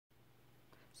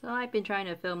So I've been trying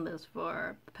to film this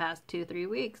for the past 2-3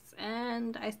 weeks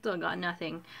and I still got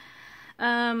nothing.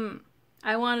 Um,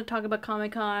 I want to talk about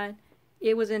Comic Con.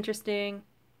 It was interesting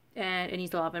and it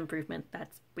needs a lot of improvement.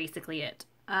 That's basically it.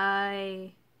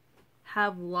 I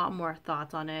have a lot more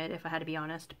thoughts on it if I had to be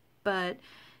honest, but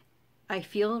I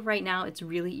feel right now it's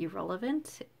really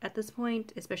irrelevant at this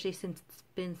point, especially since it's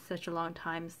been such a long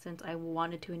time since I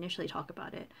wanted to initially talk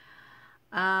about it.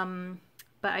 Um,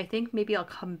 but I think maybe I'll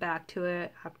come back to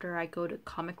it after I go to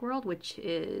Comic World, which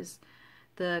is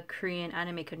the Korean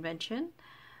anime convention.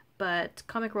 But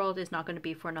Comic World is not going to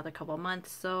be for another couple of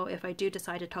months, so if I do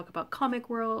decide to talk about Comic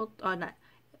World, not,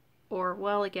 or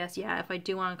well, I guess yeah, if I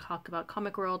do want to talk about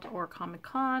Comic World or Comic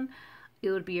Con,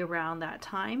 it would be around that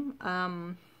time.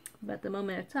 But at the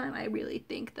moment of time, I really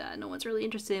think that no one's really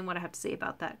interested in what I have to say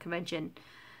about that convention.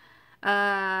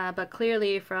 But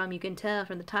clearly, you can tell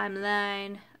from the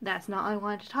timeline, that's not what I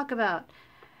wanted to talk about.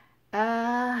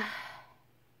 Uh,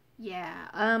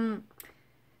 yeah.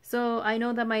 So I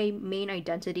know that my main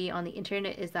identity on the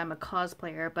internet is that I'm a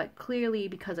cosplayer, but clearly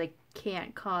because I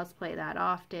can't cosplay that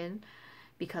often,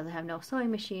 because I have no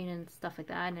sewing machine and stuff like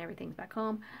that, and everything's back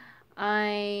home,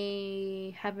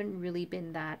 I haven't really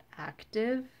been that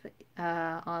active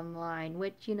online,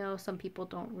 which, some people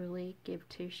don't really give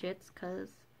two shits because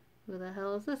who the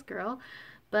hell is this girl?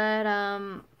 But,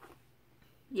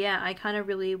 yeah, I kind of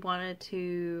really wanted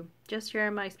to just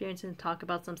share my experience and talk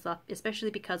about some stuff,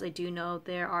 especially because I do know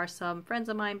there are some friends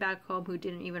of mine back home who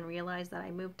didn't even realize that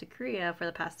I moved to Korea for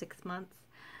the past 6 months.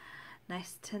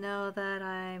 Nice to know that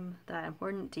I'm that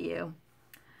important to you.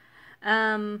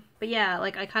 But yeah,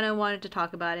 like I kind of wanted to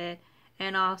talk about it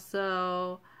and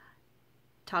also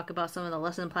talk about some of the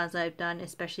lesson plans that I've done,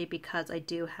 especially because I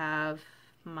do have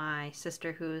my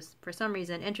sister who's for some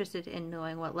reason interested in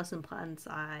knowing what lesson plans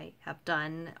I have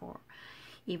done, or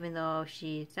even though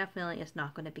she definitely is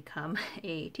not going to become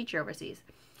a teacher overseas.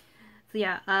 So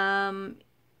yeah,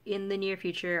 in the near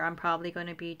future, I'm probably going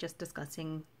to be just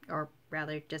discussing, or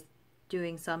rather just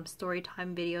doing some story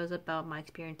time videos about my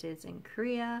experiences in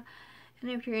Korea. And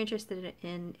if you're interested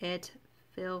in it,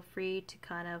 feel free to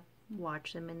kind of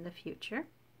watch them in the future.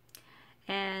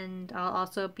 And I'll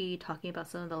also be talking about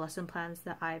some of the lesson plans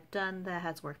that I've done that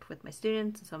has worked with my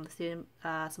students, some of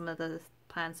the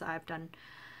plans that I've done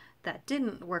that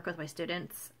didn't work with my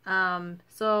students.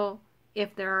 So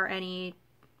if there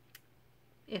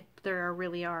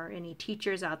really are any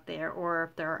teachers out there, or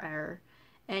if there are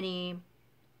any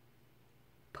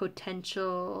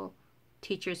potential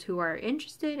teachers who are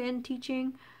interested in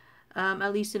teaching,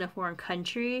 at least in a foreign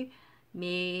country,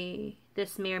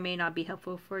 this may or may not be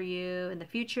helpful for you in the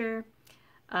future.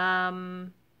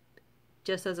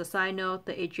 Just as a side note,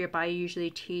 the age group I usually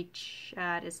teach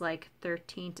at is like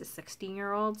 13 to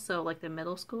 16-year-olds, so like the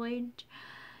middle school age.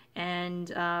 And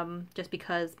just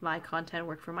because my content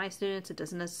worked for my students, it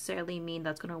doesn't necessarily mean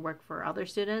that's going to work for other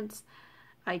students.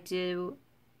 I do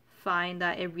find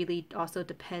that it really also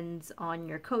depends on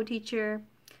your co-teacher,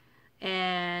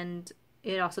 and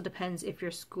it also depends if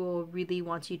your school really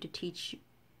wants you to teach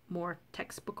more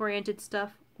textbook oriented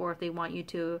stuff, or if they want you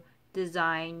to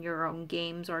design your own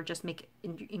games or just make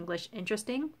English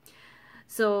interesting.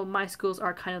 So my schools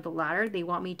are kind of the latter. They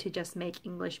want me to just make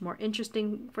English more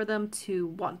interesting for them to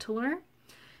want to learn,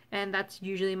 and that's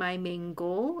usually my main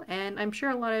goal, and I'm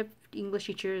sure a lot of English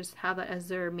teachers have that as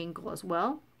their main goal as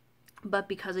well. But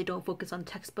because I don't focus on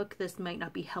textbook, this might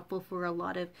not be helpful for a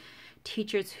lot of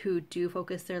teachers who do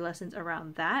focus their lessons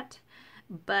around that.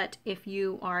 But if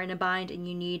you are in a bind and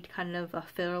you need kind of a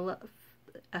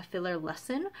filler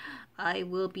lesson, I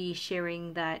will be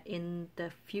sharing that in the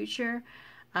future.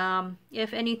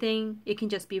 If anything, it can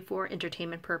just be for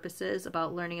entertainment purposes,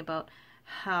 about learning about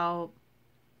how,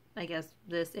 I guess,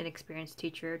 this inexperienced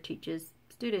teacher teaches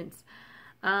students.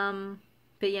 But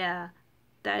yeah,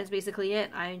 that is basically it.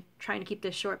 I'm trying to keep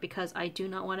this short because I do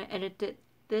not want to edit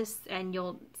this and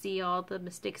you'll see all the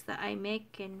mistakes that I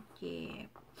make, and yeah.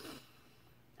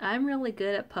 I'm really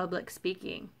good at public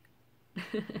speaking.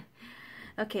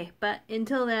 Okay, but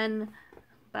until then,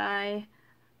 bye.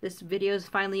 This video is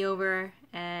finally over,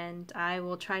 and I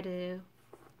will try to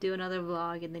do another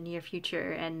vlog in the near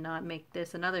future and not make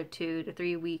this another 2 to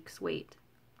 3 weeks wait.